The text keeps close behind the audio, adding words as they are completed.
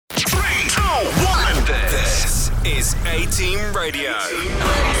is A-Team Radio.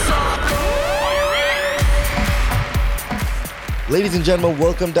 Ladies and gentlemen,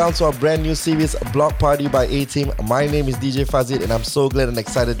 welcome down to our brand new series, Block Party by A-Team. My name is DJ Fazit and I'm so glad and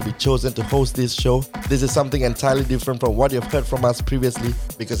excited to be chosen to host this show. This is something entirely different from what you've heard from us previously,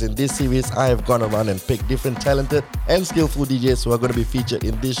 because in this series, I have gone around and picked different talented and skillful DJs who are going to be featured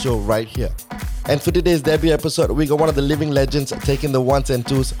in this show right here. And for today's debut episode, we got one of the living legends taking the ones and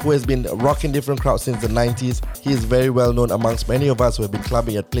twos, who has been rocking different crowds since the 90s. He is very well known amongst many of us who have been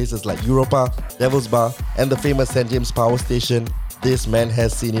clubbing at places like Europa, Devil's Bar, and the famous St. James Power Station. This man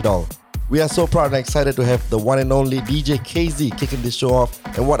has seen it all. We are so proud and excited to have the one and only DJ KZ kicking this show off.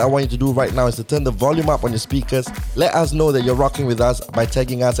 And what I want you to do right now is to turn the volume up on your speakers. Let us know that you're rocking with us by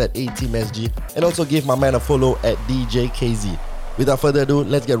tagging us at A-Team-SG, and also give my man a follow at DJ KZ. Without further ado,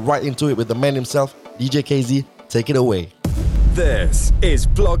 let's get right into it with the man himself, DJ KZ. Take it away. This is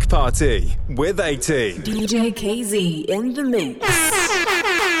Block Party with A-Team. DJ KZ in the mix.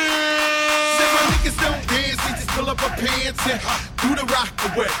 Niggas don't dance, they just pull up our pants and do the rock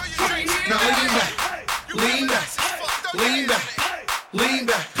away. Now lean back, lean back, lean back, lean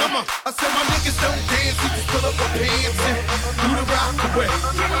back. Come on. I said my niggas don't dance, they just pull up our pants and do the rock away.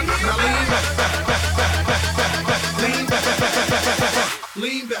 Now lean back, lean back,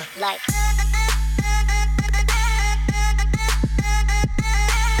 lean back. Like.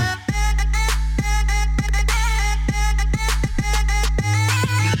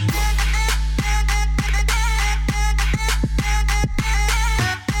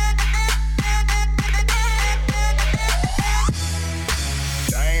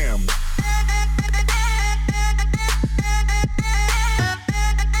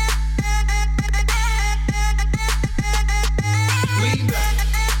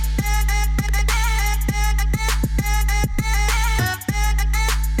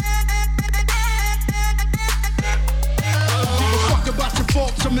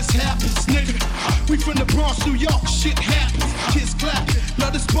 Mishaps, nigga. We from the Bronx, New York, shit happens. Kids clapping,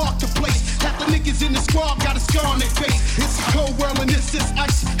 let us spark the place. Half the niggas in the squad got a scar on their face. It's a cold world and this is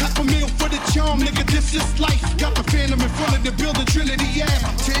ice. Half a meal for the charm, nigga, this is life. Got the phantom in front of the building, Trinity, yeah.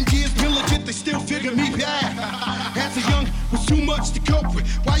 10 years been legit, they still figure me bad. As a young, was too much to cope with.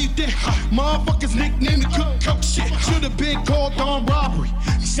 Why you think motherfuckers nicknamed the cook shit? Should've been called on robbery,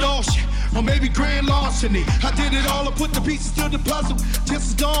 stall shit, or maybe grand larceny. I did it all, I put the pieces to the puzzle.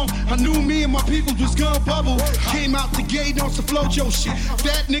 Just as dawn, I knew me and my people was gonna bubble. Came out the gate on some flojo shit.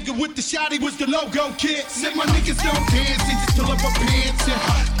 That nigga with the shotty was the logo kid. Said my niggas don't dance, they just pull up our pants and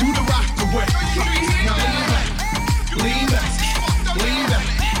do the rock away. Now lean back, lean back, lean back,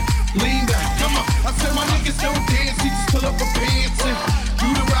 lean back. Come on. I said my niggas don't dance, they just pull up our pants and do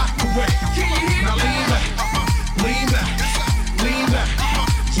the rock away. Now lean back, lean back, lean back,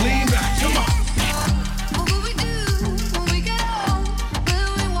 lean back. Come on.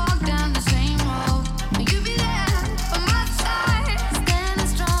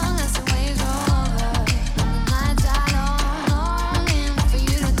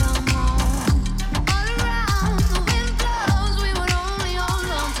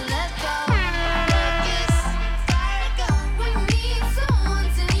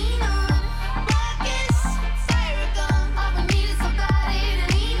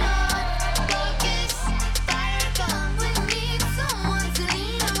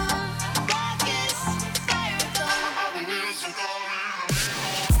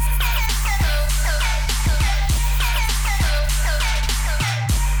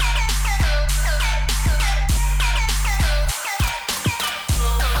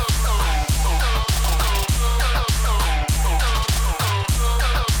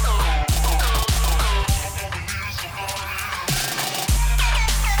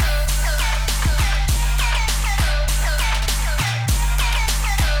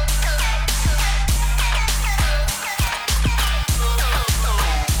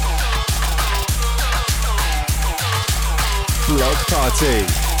 Block Party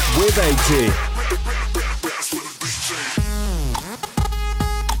with A-Team.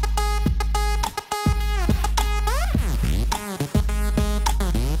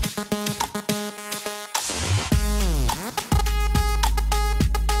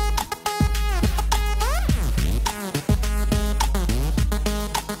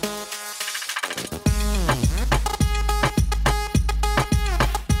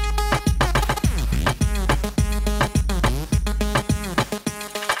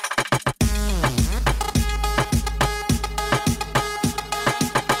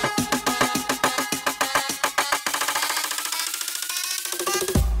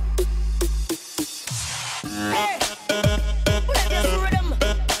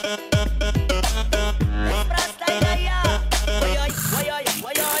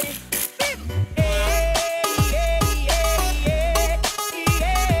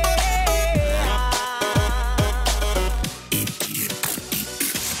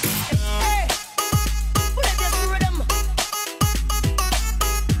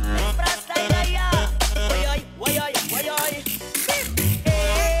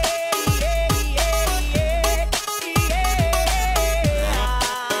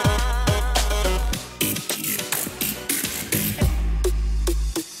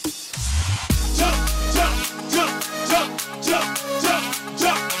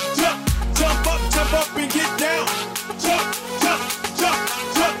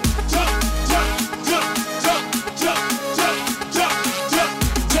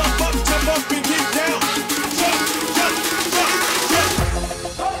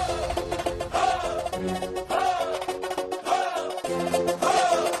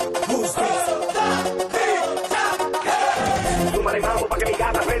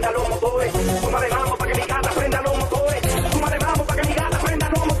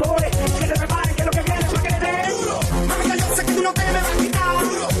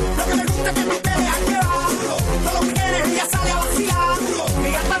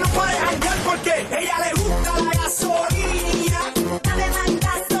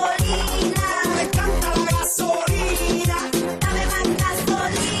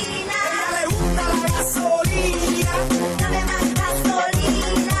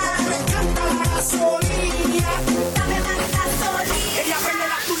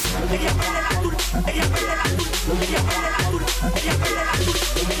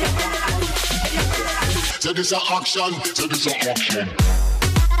 Say this a action, say this a action.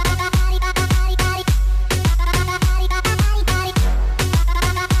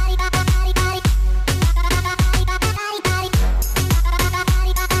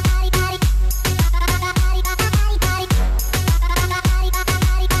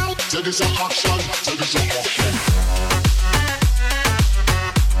 Say this a action, say this a action.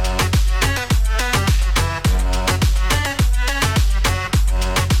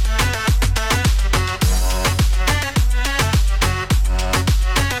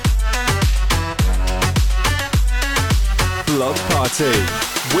 Block Party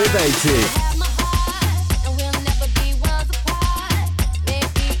with 80.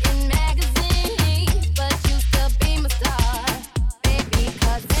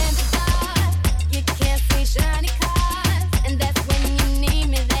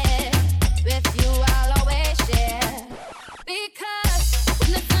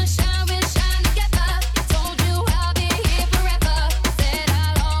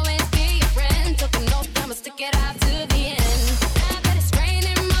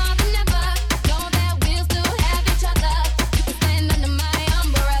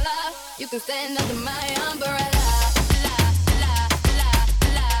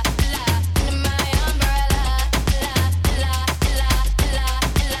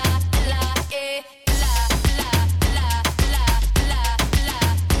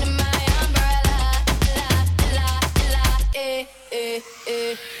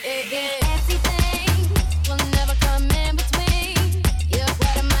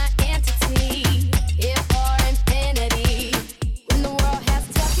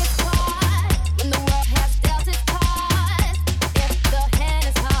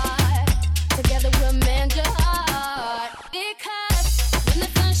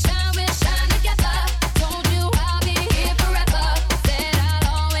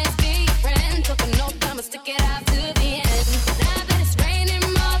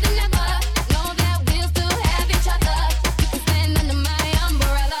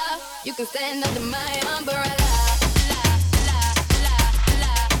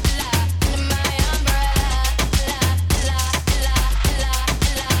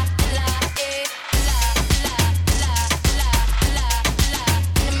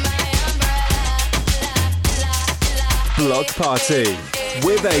 Block Party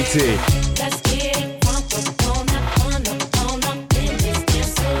with 80.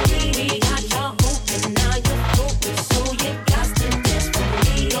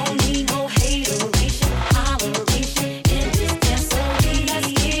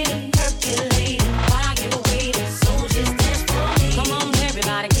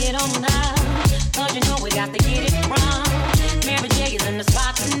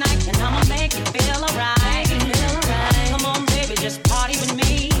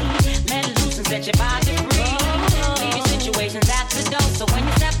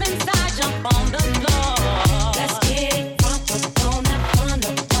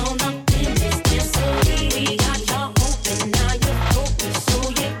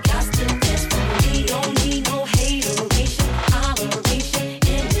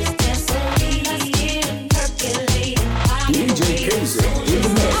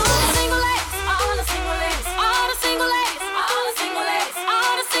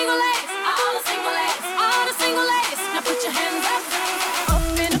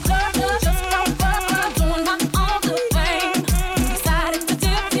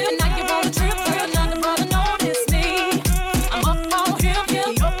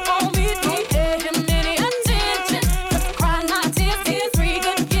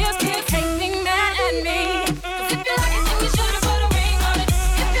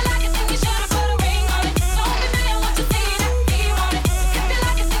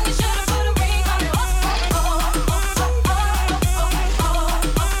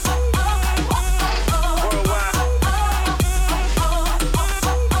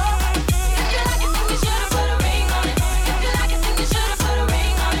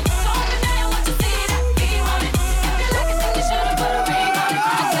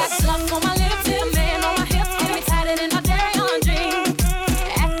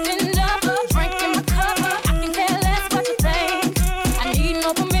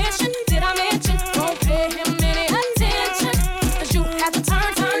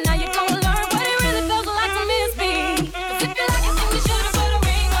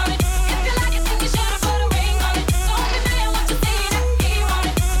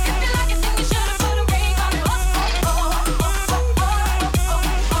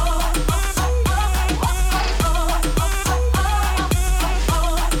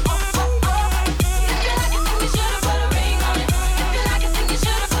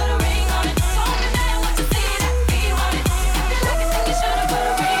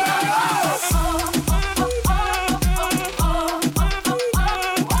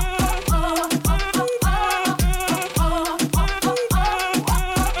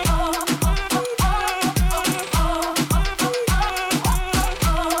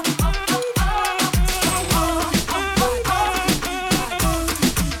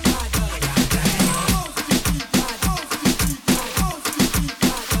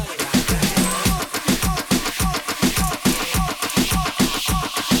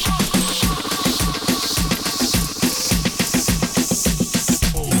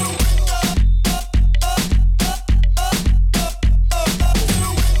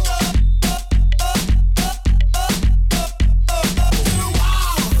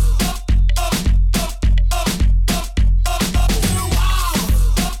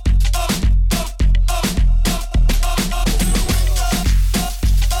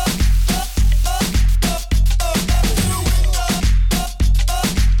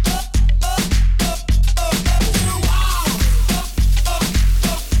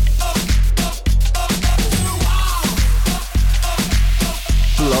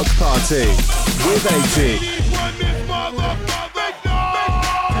 Block Party with A-Team.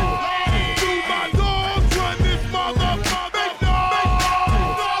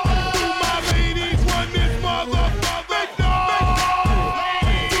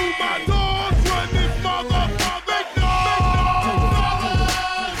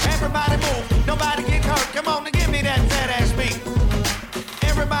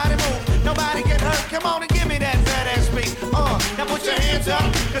 Come on and give me that fat ass beat. Now put your hands up,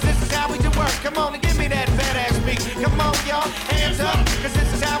 cause this is how we do work. Come on and give me that fat ass beat. Come on, y'all, hands up, cause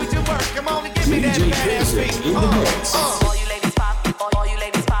this is how we do work. Come on and give me that fat ass beat. All you ladies pop, all you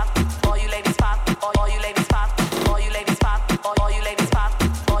ladies pop, all you ladies pop, all you ladies pop, all you ladies pop, all you ladies pop,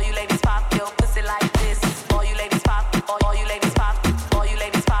 all you ladies pop, your pussy like this. All you ladies pop, all you ladies pop, all you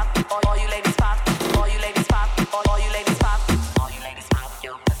ladies pop, all you ladies pop, all you ladies pop, all you ladies pop, all you ladies pop,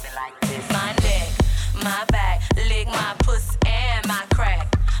 your pussy like this. My neck, my back, lick my pussy and my crack.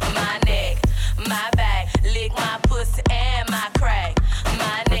 My neck, my back, lick my pussy and my crack.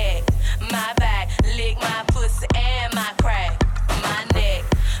 My neck, my back, lick my pussy and my crack. My neck,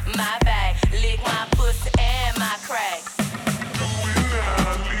 my back, lick my pussy and my crack. Do it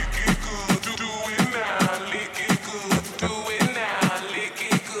now, lick it good. Do it now, lick it good. Do it now, lick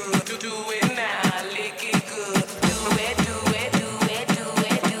it good. Do it now, lick it good. Do it, do it, do it, do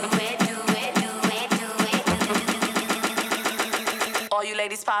it, do it, do it, do it, do it. All you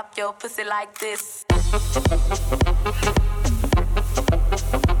ladies pop your pussy like this.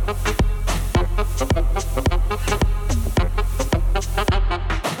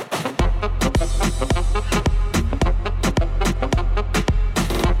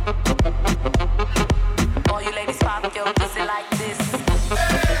 All you ladies pop your pussy like this.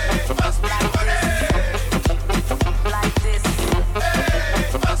 Like this.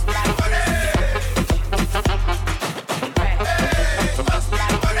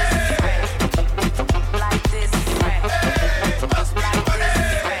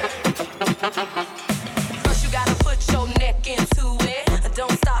 First you gotta put your neck into it.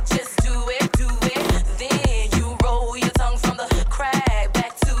 Don't stop, just do it, do it. Then you roll your tongue from the crack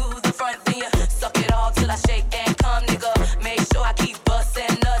back to the front. Then you suck it all till I shake and come, nigga. Make sure I keep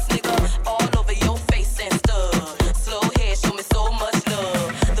busting nuts, nigga. All over your face and stuff. Slow head, show me so much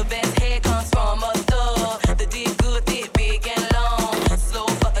love. The best head comes from a thug. The dick good, dick big and long. Slow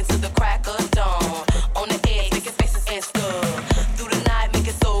fucking to the crack of dawn. On the edge, making faces and stuff. Through the night,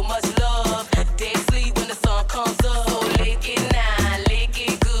 making so much love. Dead sleep when the sun comes up. So lick it now, lick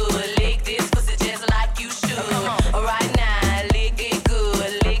it good. Lick this pussy just like you should. Right now, lick it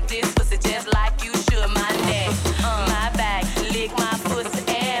good. Lick this pussy just like you should. My neck, my back, lick my pussy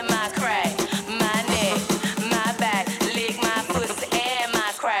and my crack. My neck, my back, lick my pussy and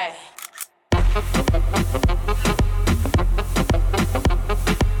my crack.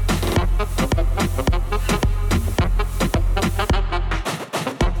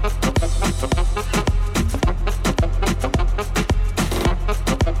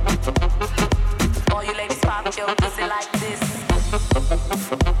 All you ladies pop your pussy like this.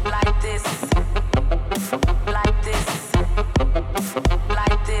 Like this. Like this.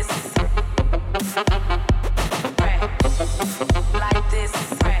 Like this. Like this.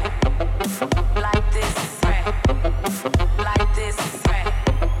 Like this. Like this.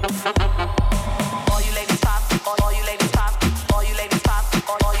 All you ladies pop, all you ladies pop, all you ladies pop,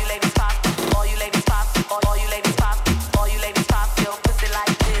 all you ladies pop, all you ladies pop, all you ladies pop, all you ladies pop, your pussy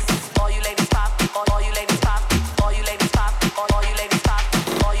like this. All you ladies pop, all you ladies pop, all you ladies pop, all you ladies pop,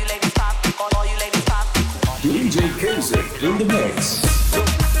 all you ladies pop, all you ladies pop. DJ Kasich in the mix.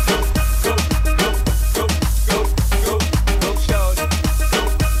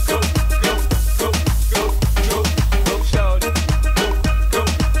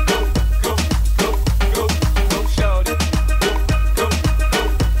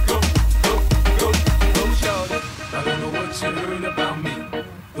 I don't know what you heard about me,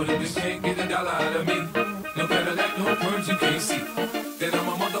 but if you can't get a dollar out of me, no Cadillac, no perms, you can't see that I'm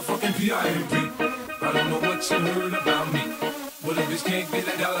a motherfucking P.I.M.P. I don't know what you heard about me, but if you can't get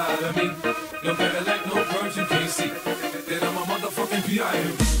a dollar out of me, no Cadillac, no perms, you can't see that I'm a motherfucking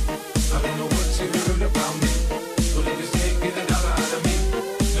P.I.M.P. I don't know what you heard about me, but if you can't get a dollar out of me,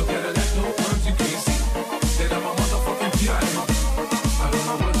 no Cadillac, no perms, you can't see that I'm a motherfucking P.I.M.P. I don't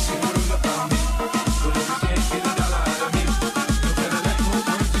know what you heard about me, but if you can't get a dollar out of me, no Cadillac, no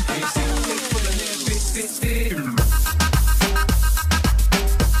perms, you can't see. It's full of hands, bitch.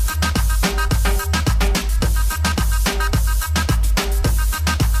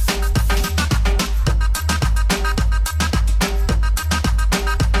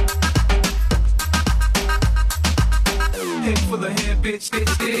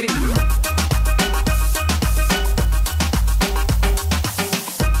 get it.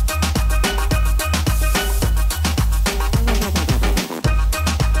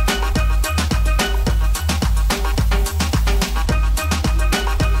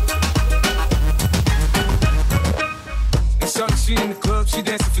 She in the club, she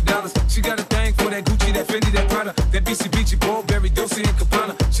dancing for dollars. She got a thing for that Gucci, that Fendi, that Prada, that BCBG, Burberry, Dolce and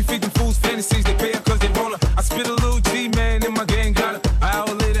Gabbana. She feed them fools fantasies, they pay her cause they want her. I spit a little G, man, and my gang got her. An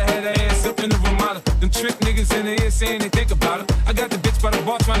hour later, had her ass up in the Ramada. Them trick niggas in the ear saying they think about her. I got the bitch by the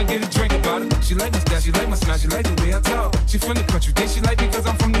bar trying to get a drink about her. She like my style, she like my smile, she like the way I talk. She from the country, think she like me cause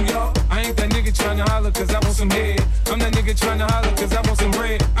I'm from New York. I ain't that nigga trying to holler cause I want some head. I'm that nigga trying to holler cause I want some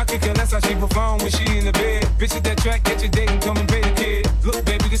bread. I could care less how she perform when she in the bed. Bitch at that track, get your date and come and pay the kid. Look,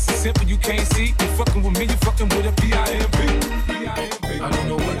 baby, this is simple, you can't see. You fucking with me, you fucking with a P.I.M.P. I don't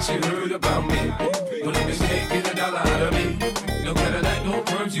know what you heard about me, but a bitch can't get a dollar out of me. No Cadillac, no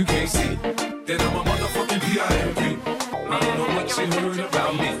perms, you can't see that I'm a motherfucking P.I.M.P. I don't know what you heard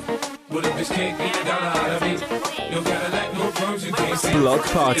about me, but a bitch can't get a dollar out of me. No Cadillac, no perms, you can't see. Block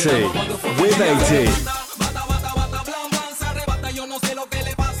Party with 80.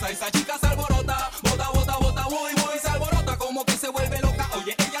 Esa chica se alborota, bota, bota, bota, voy, voy, se alborota como que se vuelve loca.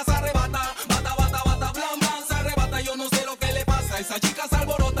 Ella se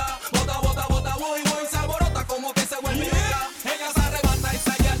arrebata,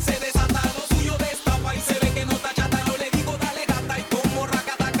 esa ya se desata, lo suyo destapa y se ve que no está chata. Yo le digo dale gata y como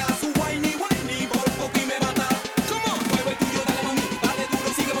racataca, su whiny, whiny, por poco y me mata. Come on, mueve el tuyo, dale mami, dale duro,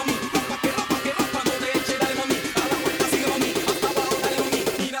 sigue mami. Rapa que rapa, no te eche, dale mami. A la vuelta sigue mami, hasta abajo, dale mami.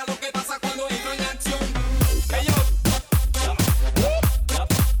 Mira lo que pasa cuando entro en acción. Hey yo,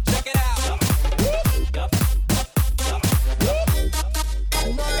 check it out.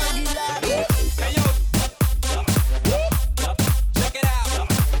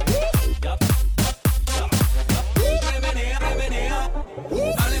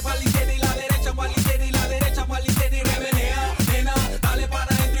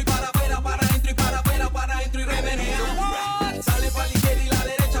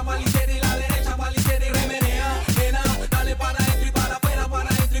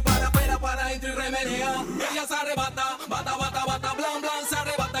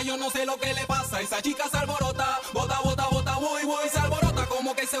 Yo no sé lo que le pasa, esa chica se alborota, bota, bota, bota, voy, voy, se alborota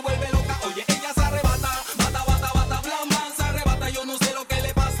como que se vuelve loca. Oye, ella se arrebata, bata, bata, bata, blan, blan, se arrebata. Yo no sé lo que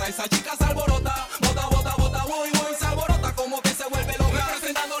le pasa, esa chica se alborota, bota, bota, bota, voy, voy, se alborota como que se vuelve loca.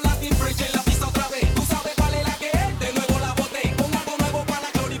 Representando Latin Fresh en la pista otra vez. Tú sabes cuál es la que es, de nuevo la boté. Con algo nuevo para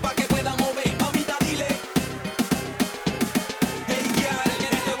la Glory para que pueda mover. Mamita, dile. Hey, girl, que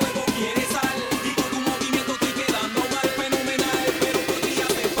en este juego quieres sal. Y con tu movimiento estoy quedando mal, fenomenal. Pero podría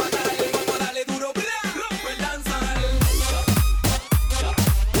ser fatal, vamos a darle duro, bla, rompe el danzal.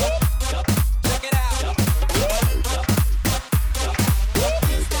 Check it out.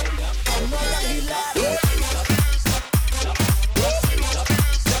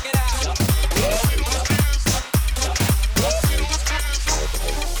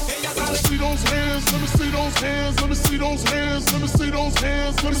 Let me see those hands, let me see those hands, let me see those hands, let me see those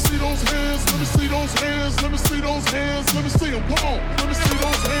hands, let me see those hands, let me see those hands, let me see those hands, let me see them, come on, let me see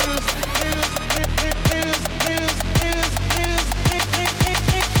those hands, hands, hands, hands, hands, hands, hands, hands,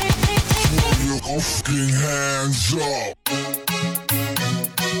 your fucking hands up.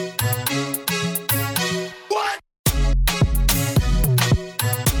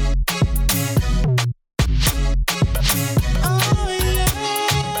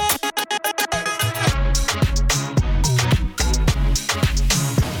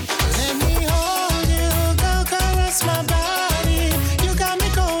 Let me hold you, go caress my body. You got me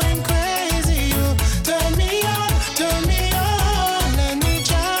going crazy. You turn me on, turn me on. Let me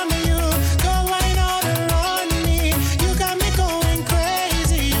charm you, go wine all around me. You got me going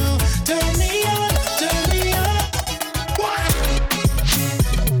crazy. You turn me on, turn me on.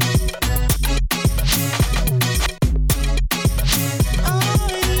 Oh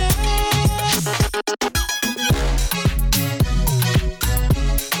yeah.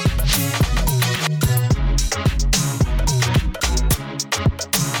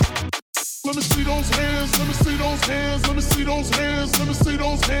 Let me see those hands, let me see those hands, let me see those hands, let me see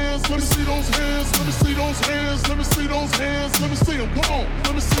those hands, let me see those hands, let me see those hands, let me see those hands, let me see them, come on,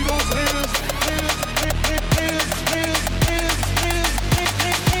 let me see those hands, hands, hands, hands, hands, hands, hands, hands,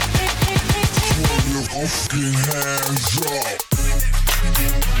 your fucking hands up.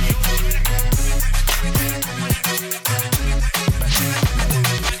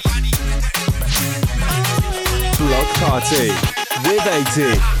 Block Party with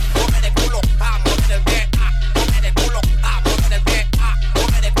 80.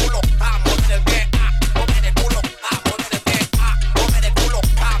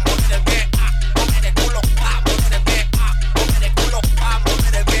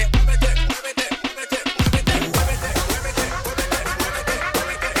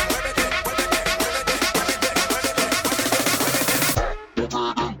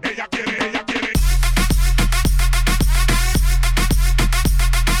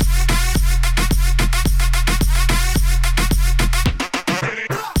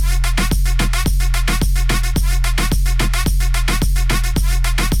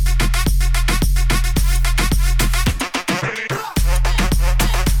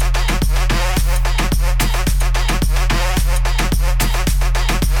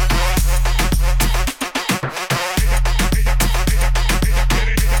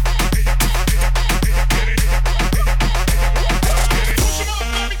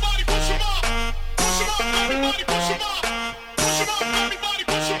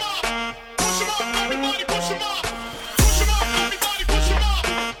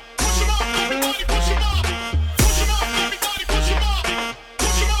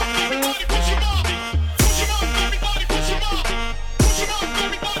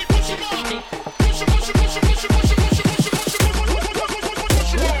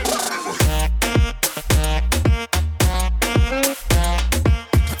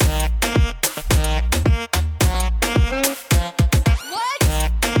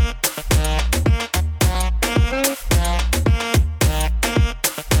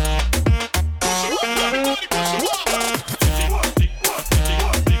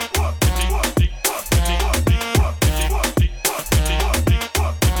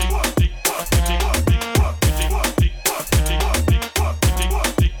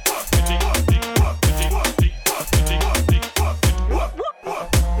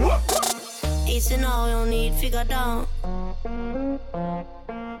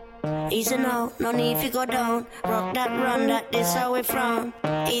 Easy now, no need to go down. Rock that, run that, this how we from.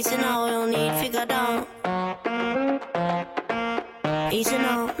 Easy now, no need to go down. Easy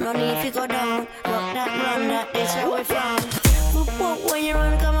now, no need to go down. Rock that, run that, this how we from. When you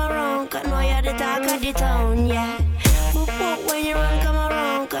run, come around, cause know you're the talk of the town, yeah. When you run, come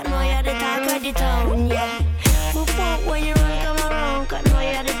around, cause know you're the talk of the town, yeah. When you run, come around, cause know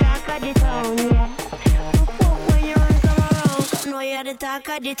you're the talk of the town, yeah. When you run, come around, cause know you're the talk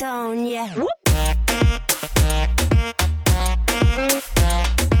of the town, yeah.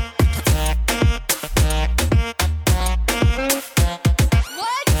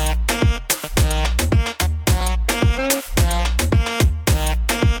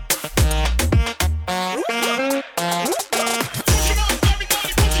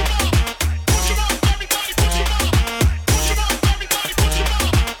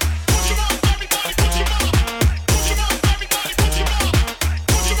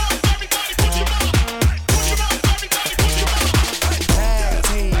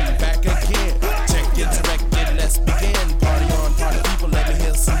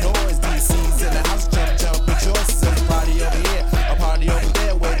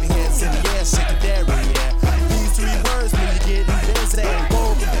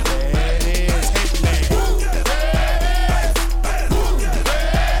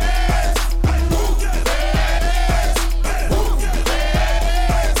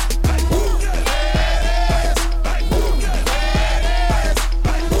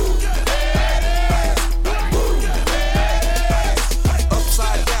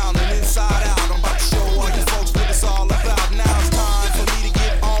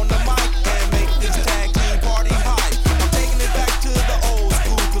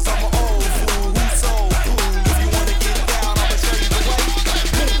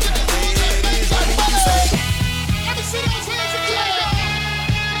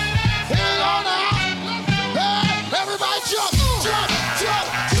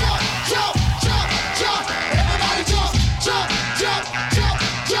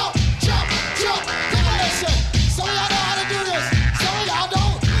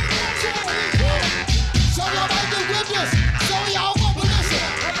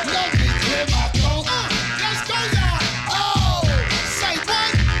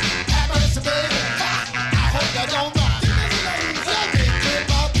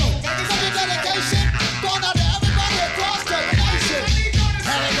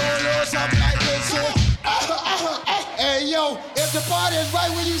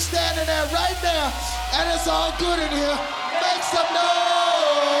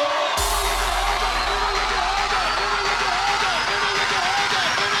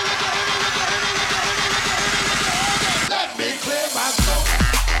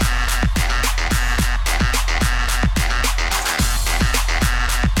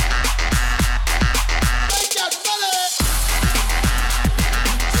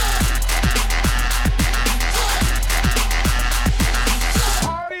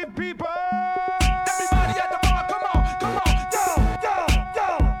 Everybody at the bar, come on, down.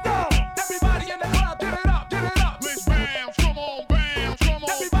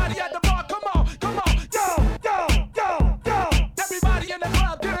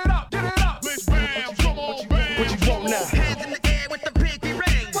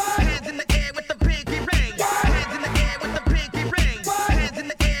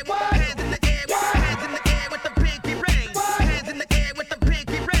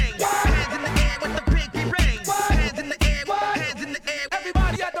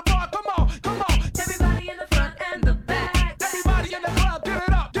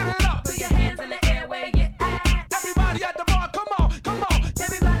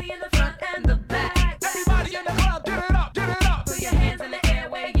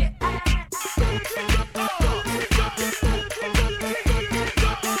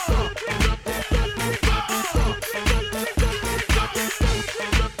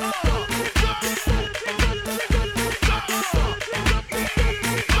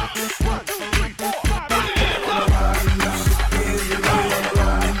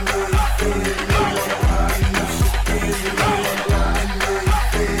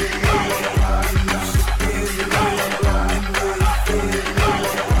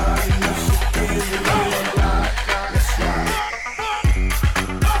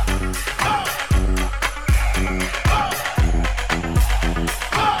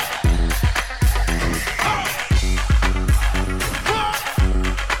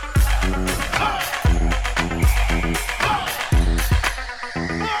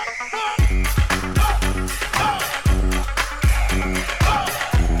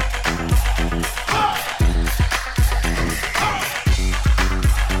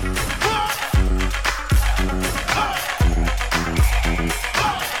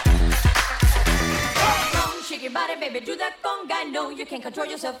 can't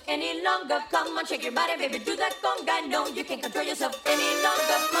control yourself any longer. Come on, shake your body, baby, do that conga. No, you can't control yourself any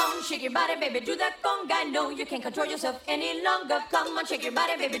longer. Come on, shake your body, baby, do that conga. No, you can't control yourself any longer. Come on, shake your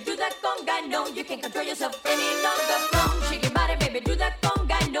body, baby, do that conga. No, you can't control yourself any longer. Come on, shake your body, baby, do that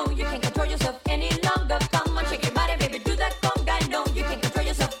conga. No, you can't control yourself any longer. Come on, shake your body, baby, do that conga. No, you can't control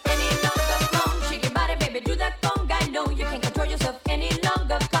yourself any longer. Come on, shake your body, baby, do that conga. No, you can't control yourself any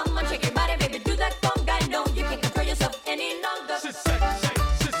longer. Come on, shake your body, baby, do that conga. No, you can't control yourself any longer.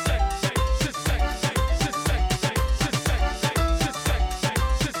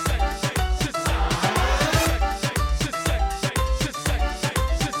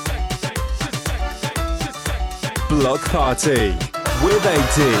 Block Party with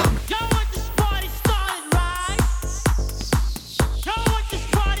 18.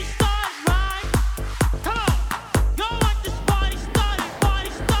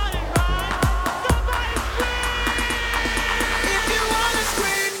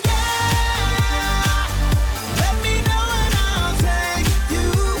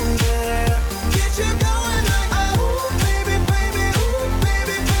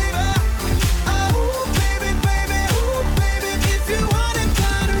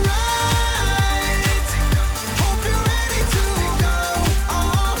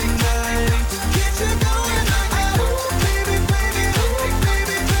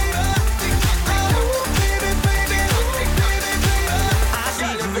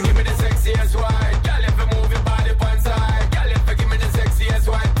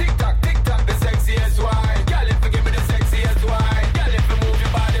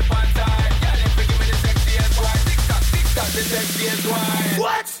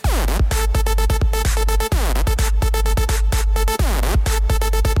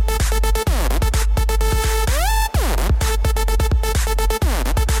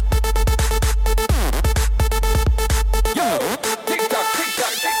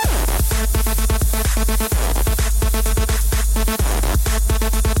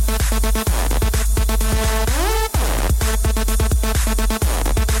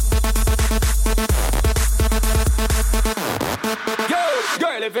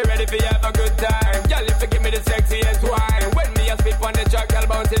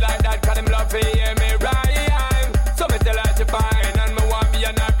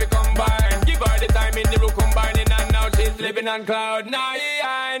 On cloud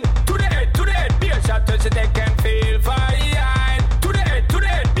nine. To the head, be a shot touch it, they can feel fire. To the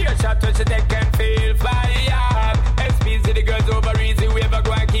head, be a shot touch it, they can feel fire. SPC the girls over easy, we ever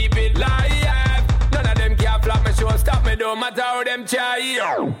go and keep it live. None of them can flop me, show stop me, don't matter how them try.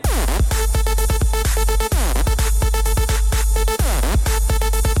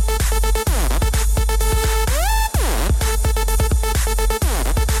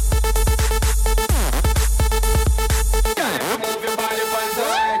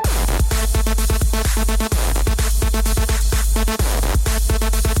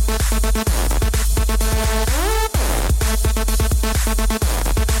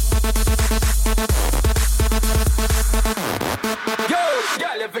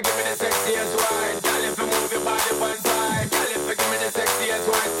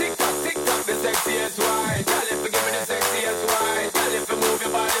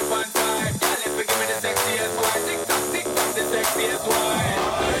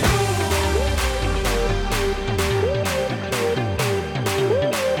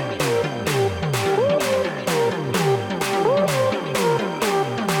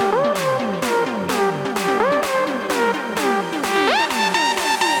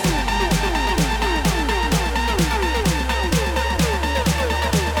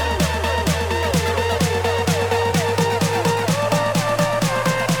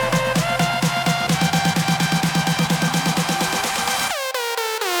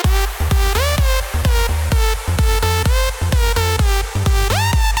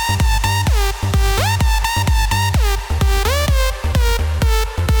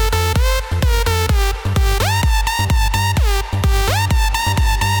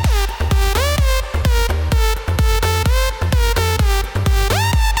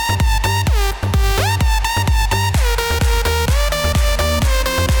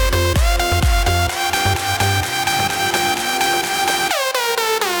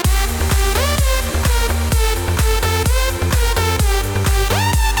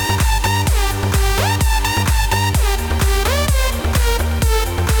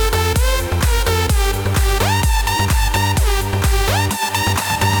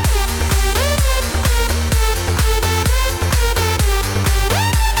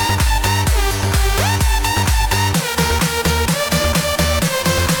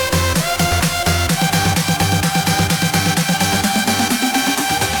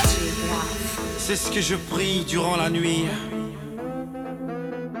 je prie durant la nuit.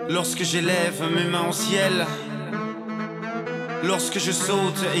 Lorsque j'élève mes mains au ciel. Lorsque je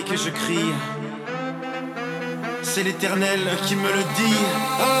saute et que je crie. C'est l'Éternel qui me le dit.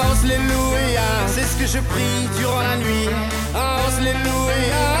 Alléluia, c'est ce que je prie durant la nuit.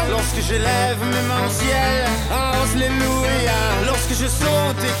 Alléluia, lorsque j'élève mes mains au ciel. Alléluia, lorsque je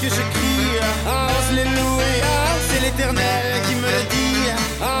saute et que je crie. Alléluia, c'est l'Éternel qui me le dit.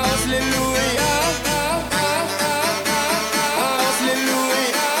 Alléluia.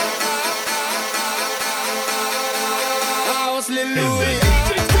 Alléluia.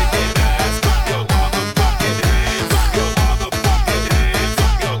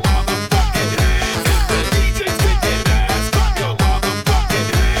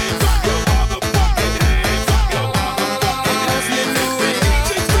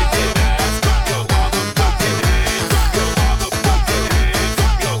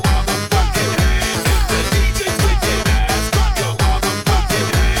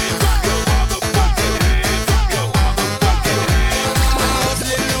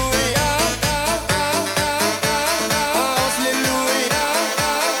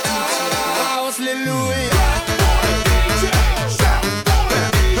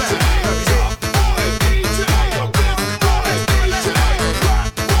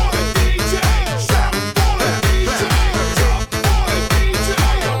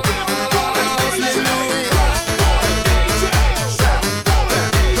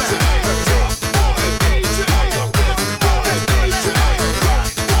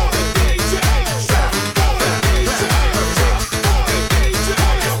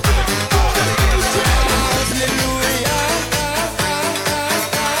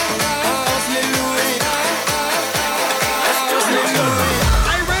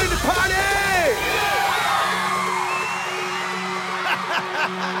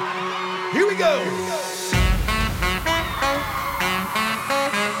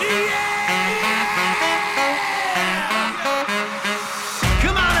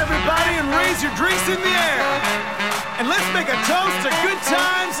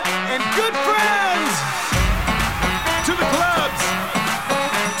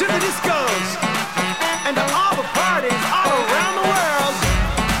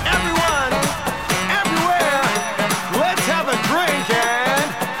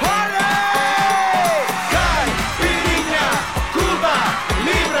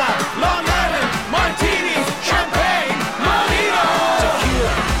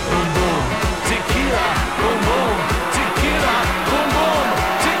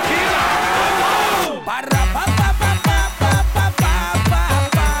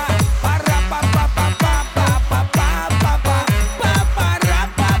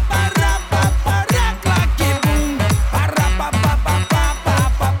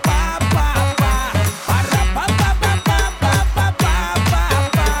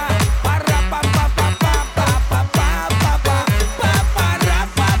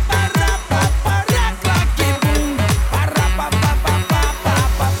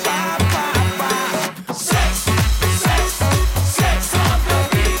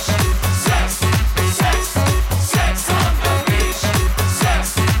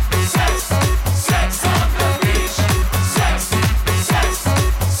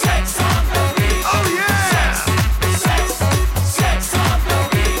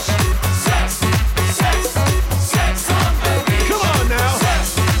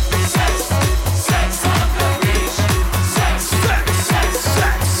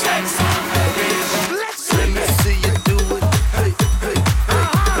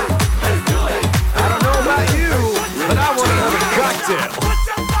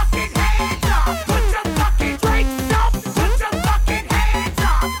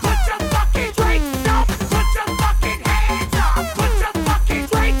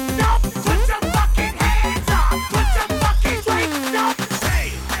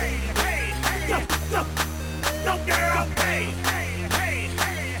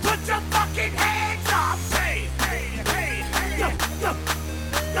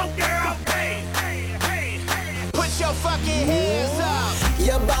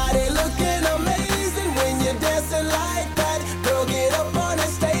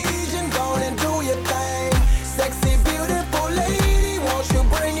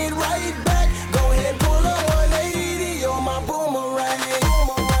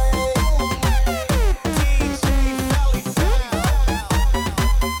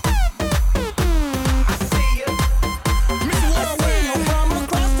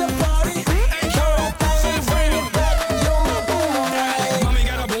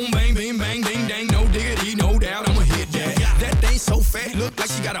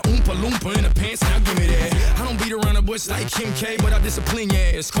 Kim K, but I discipline your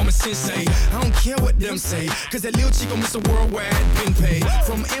ass, call me sensei. I don't care what them say, cause that little chico Mr. Worldwide been paid.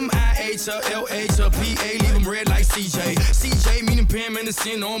 From MIA to LA to PA, leave them red like CJ. CJ meaning Pam and the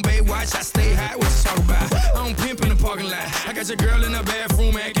sin on Bay, watch I stay high, what you talk about? I don't pimp in the parking lot, I got your girl in the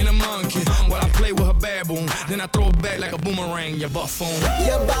bathroom acting a monkey. While I play with her baboon, then I throw it back like a boomerang, you buffoon.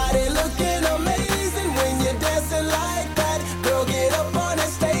 Your body looking amazing when you're dancing like that. Girl, get up on the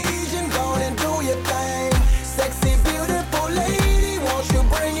stage and go on and do your thing. Sexy, beautiful lady, won't you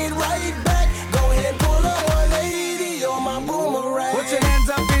bring it right back? Go ahead, pull a 180, you're my boomerang. Put your hands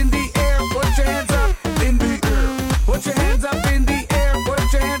up in the air, put your hands up in the air. Put your hands up in the air,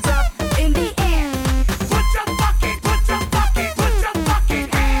 put your hands up In the air. Put your fucking hands up. Put your fucking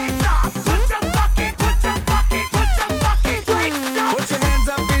drinks up. Put your hands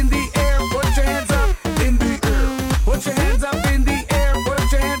up in the air, put your hands up in the air. Put your hands up in the air,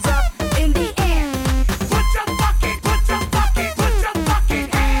 put your hands up In the air. Put your fucking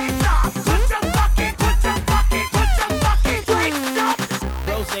hands up. Put your fucking drinks up.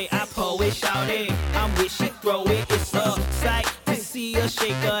 Rose, I pull it, shout it. I'm with shit, throw it. It's a sight to see her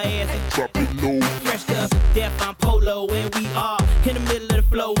shake her ass and drop it low. Fresh to death, I'm polo, and we are in the middle of the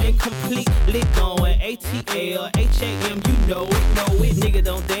flow, incompletely going. ATL, HAM, you know it. Nigga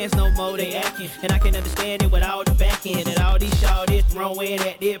don't dance no more, they acting. And I can understand it with all the back end and all these shawties throwing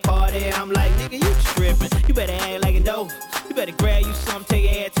at their party. I'm like, nigga, you tripping. You better act like a dope. You better grab you something,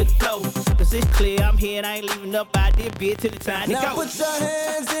 take your ass to the floor. Cause it's clear I'm here and I ain't leaving up out there, bitch, till the time to Now go. put your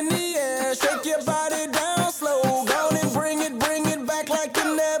hands in the air, shake your body down slow. Go on and bring it back like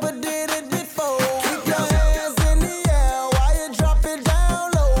you never did it before. Keep your hands in the air while you drop it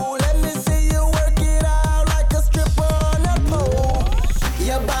down low. Let me see you work it out like a stripper on a pole.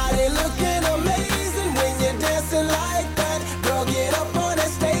 Your body looking amazing when you're dancing like that. Girl, get up on the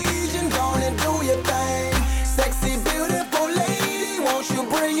stage and go on and do your thing. Sexy, beautiful lady, won't you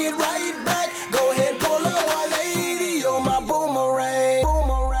bring it right back? Go ahead, pull a 180, you're my boomerang.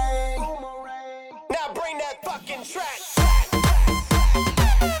 Now bring that fucking track.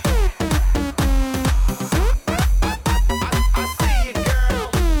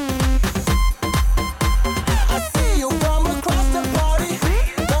 I see you from across the party.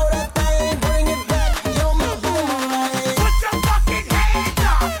 Throw that thing, bring it back, you're my boomerang. Put your fucking hands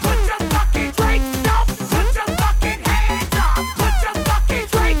up. Put your fucking drinks up. Put your fucking hands up. Put your fucking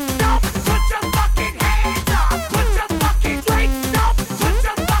drinks up. Put your fucking hands up. Put your fucking drinks up. Put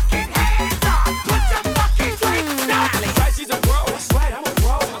your fucking hands up. Put your fucking drinks up. Right, she's a pro. That's right, I'm a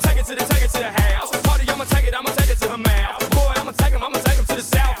pro. Take it to the house. Party, I'ma take it to her mouth. Boy, I'ma take him to the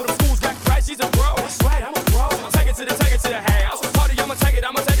south. For the schools got right, she's a pro. That's right, I'm a pro. Take it to the house. Party, I'ma take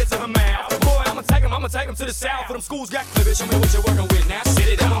it to her mouth. Boy, I'ma take him to the south. For them schools got. Baby, show me what you're working with now. Sit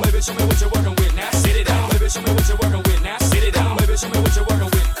it down. Baby, show me what you're working with now. Sit it down. Baby, show me what you're working with now. Sit it down. Baby, show me what you're working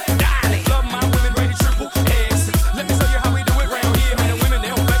with. Darling, love my women, ready triple X. Let me show you how we do it round here. Man, the women, they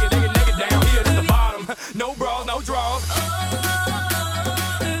don't fake it, they get naked down here at the bottom. No bras, no draws.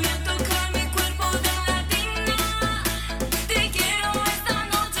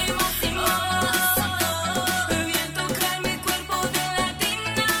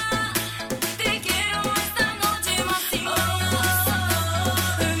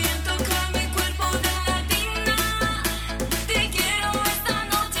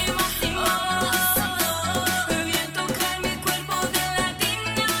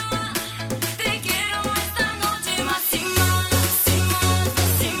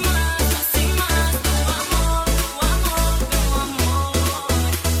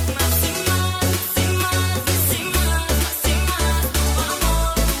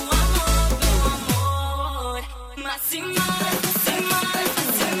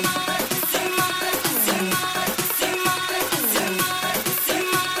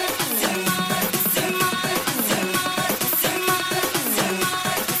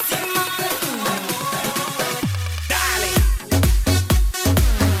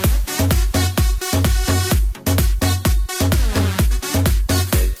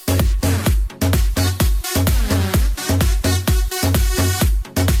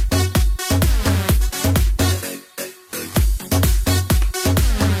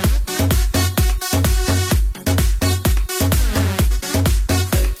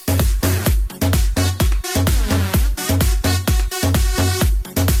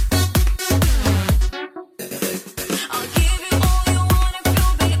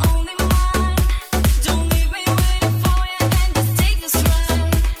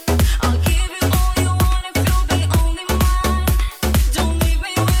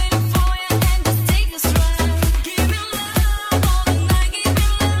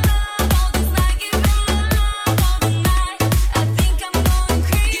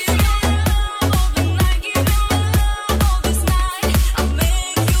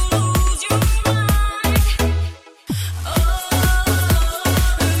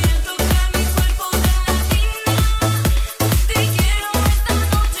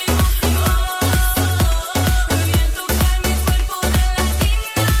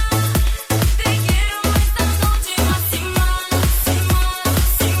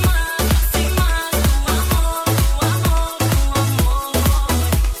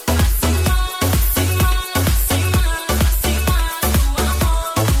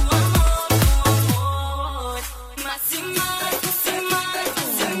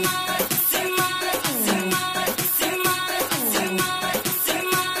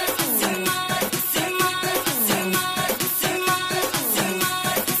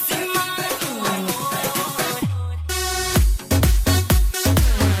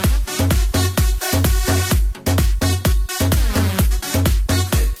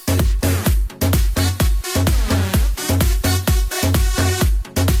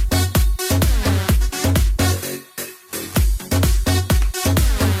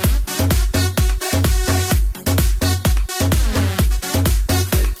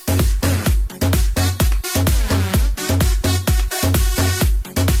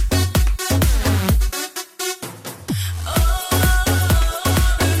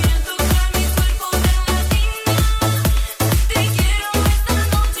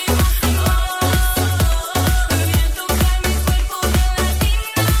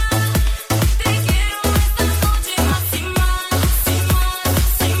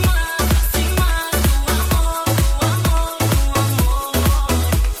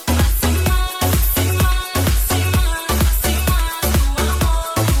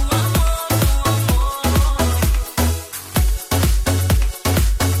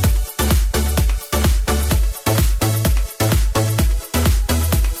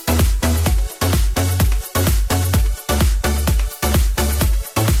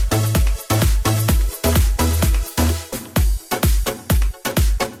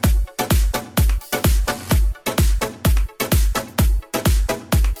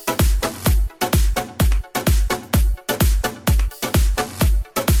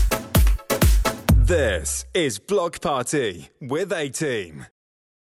 This is Block Party with A-Team.